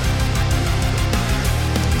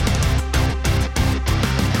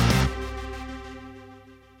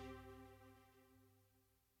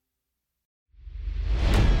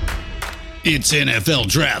 It's NFL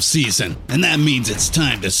draft season, and that means it's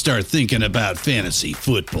time to start thinking about fantasy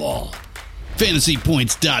football.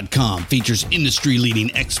 FantasyPoints.com features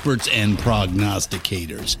industry-leading experts and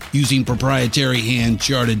prognosticators using proprietary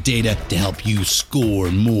hand-charted data to help you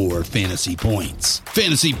score more fantasy points.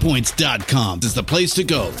 FantasyPoints.com is the place to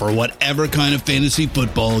go for whatever kind of fantasy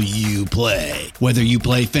football you play. Whether you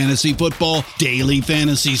play fantasy football, daily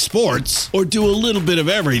fantasy sports, or do a little bit of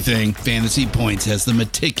everything, Fantasy Points has the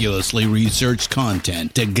meticulously researched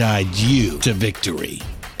content to guide you to victory.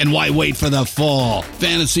 And why wait for the fall?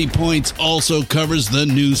 Fantasy Points also covers the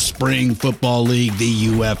new spring football league, the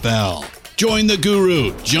UFL. Join the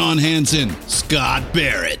guru, John Hansen, Scott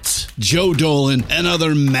Barrett, Joe Dolan, and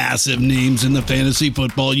other massive names in the fantasy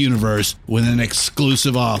football universe with an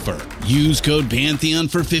exclusive offer. Use code Pantheon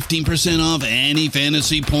for 15% off any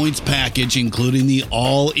Fantasy Points package, including the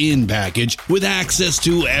all-in package, with access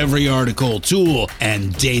to every article, tool,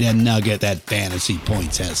 and data nugget that Fantasy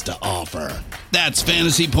Points has to offer. That's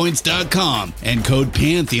FantasyPoints.com and code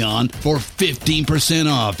Pantheon for 15%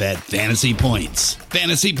 off at Fantasy Points.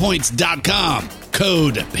 FantasyPoints.com,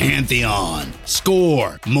 code Pantheon.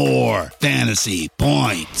 Score more fantasy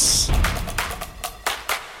points.